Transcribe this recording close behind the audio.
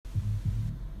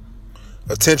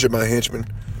Attention, my henchmen.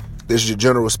 This is your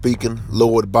general speaking,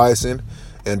 Lord Bison.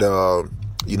 And, I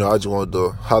just wanted to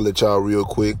holler at y'all real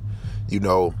quick.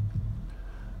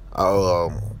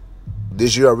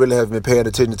 This year I really haven't been paying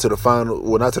attention to the final,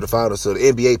 well, not to the finals, to the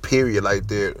NBA period like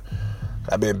that.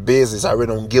 I've been busy, so I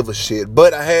really don't give a shit.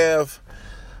 But I have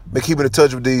been keeping in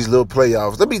touch with these little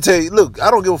playoffs. Let me tell you, look,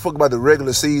 I don't give a fuck about the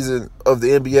regular season of the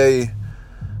NBA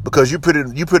because you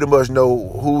pretty much know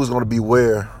who's going to be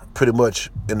where pretty much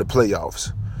in the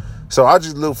playoffs. So I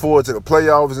just look forward to the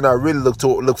playoffs, and I really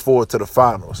look forward to the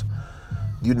finals.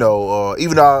 Even though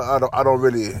I don't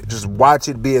really just watch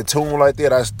it, be in tune like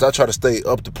that, I try to stay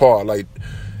up to par. Like,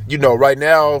 right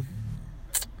now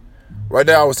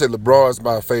I would say LeBron's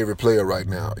my favorite player right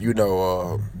now.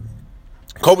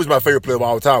 Kobe's my favorite player of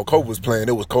all time. Kobe was playing,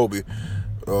 it was Kobe,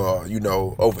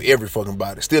 over every fucking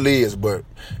body. Still is, but,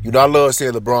 I love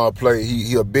seeing LeBron play.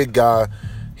 He a big guy.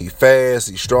 He fast,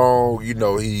 he's strong,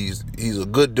 he's a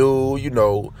good dude,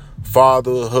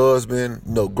 father, husband,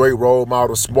 great role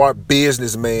model, smart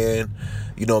businessman,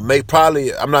 I'm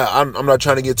not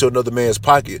trying to get to another man's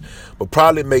pocket, but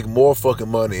probably make more fucking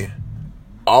money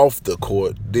off the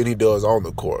court than he does on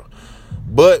the court.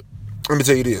 But let me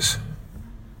tell you this.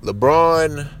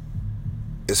 LeBron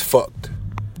is fucked.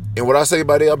 And what I say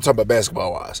about it, I'm talking about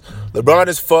basketball-wise. LeBron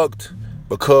is fucked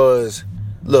because,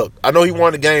 look, I know he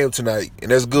won the game tonight,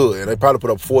 and that's good. And they probably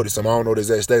put up 40-something. I don't know the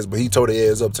exact stats, but he tore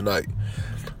their ass up tonight.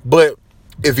 But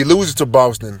if he loses to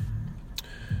Boston,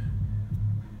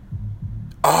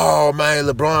 oh, man,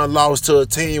 LeBron lost to a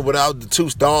team without the two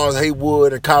stars,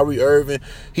 Haywood and Kyrie Irving.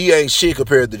 He ain't shit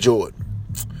compared to Jordan.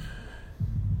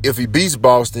 If he beats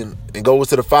Boston and goes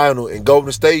to the final and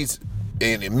Golden State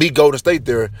and meet Golden State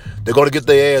there, they're going to get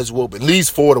their ass whooped at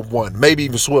least 4-1, maybe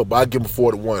even swept, but I'd give them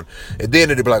 4-1. And then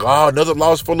they'd be like, oh, another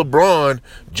loss for LeBron.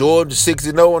 Jordan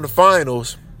 6-0 in the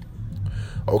finals.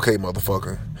 Okay,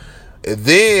 motherfucker. And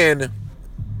then,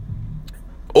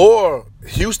 or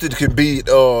Houston can beat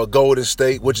Golden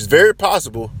State, which is very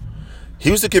possible.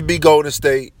 Houston can beat Golden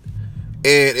State.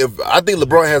 And I think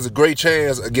LeBron has a great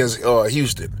chance against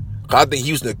Houston. I think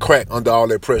Houston will crack under all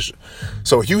that pressure.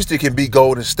 So Houston can beat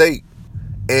Golden State.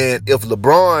 And if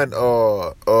LeBron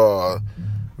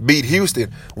beat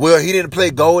Houston, well, he didn't play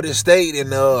Golden State,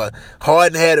 and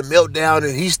Harden had a meltdown,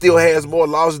 and he still has more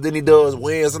losses than he does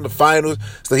wins in the finals,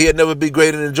 so he'll never be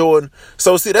greater than Jordan.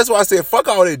 So, see, that's why I said, fuck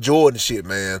all that Jordan shit,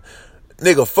 man.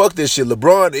 Nigga, fuck this shit.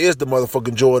 LeBron is the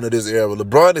motherfucking Jordan of this era.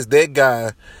 LeBron is that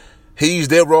guy. He's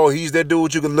that role. He's that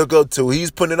dude you can look up to.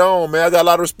 He's putting it on, man. I got a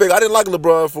lot of respect. I didn't like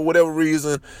LeBron for whatever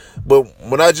reason, but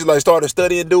when I just started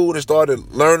studying dude and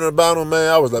started learning about him, man,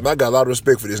 I was like, man, I got a lot of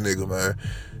respect for this nigga, man.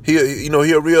 He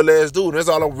a real ass dude. That's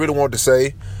all I really want to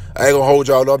say. I ain't gonna hold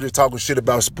y'all up. I'm just talking shit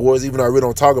about sports, even though I really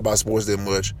don't talk about sports that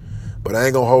much. But I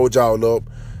ain't gonna hold y'all up.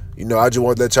 I just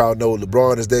want to let y'all know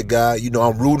LeBron is that guy.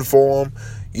 I'm rooting for him.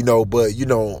 But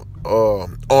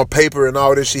on paper and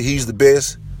all this shit, he's the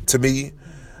best to me.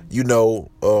 I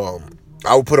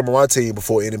would put him on my team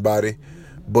before anybody.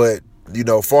 But,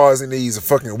 as far as in these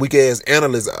fucking weak-ass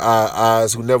analysts'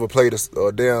 eyes who never played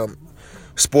a damn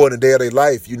sport in a day of their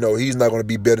life, he's not going to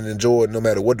be better than Jordan no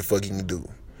matter what the fuck he can do.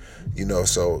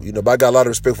 But I got a lot of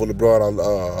respect for LeBron.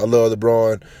 I love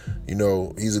LeBron.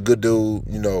 He's a good dude,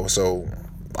 so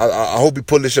I hope he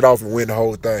pull this shit off and win the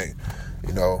whole thing,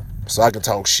 so I can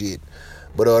talk shit.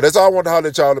 But that's all I want to holler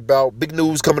at y'all about. Big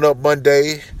news coming up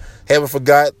Monday. Haven't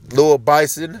forgot, Lord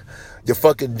Bison, your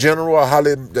fucking general. I'll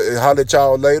holler at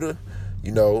y'all later.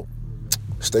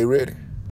 Stay ready.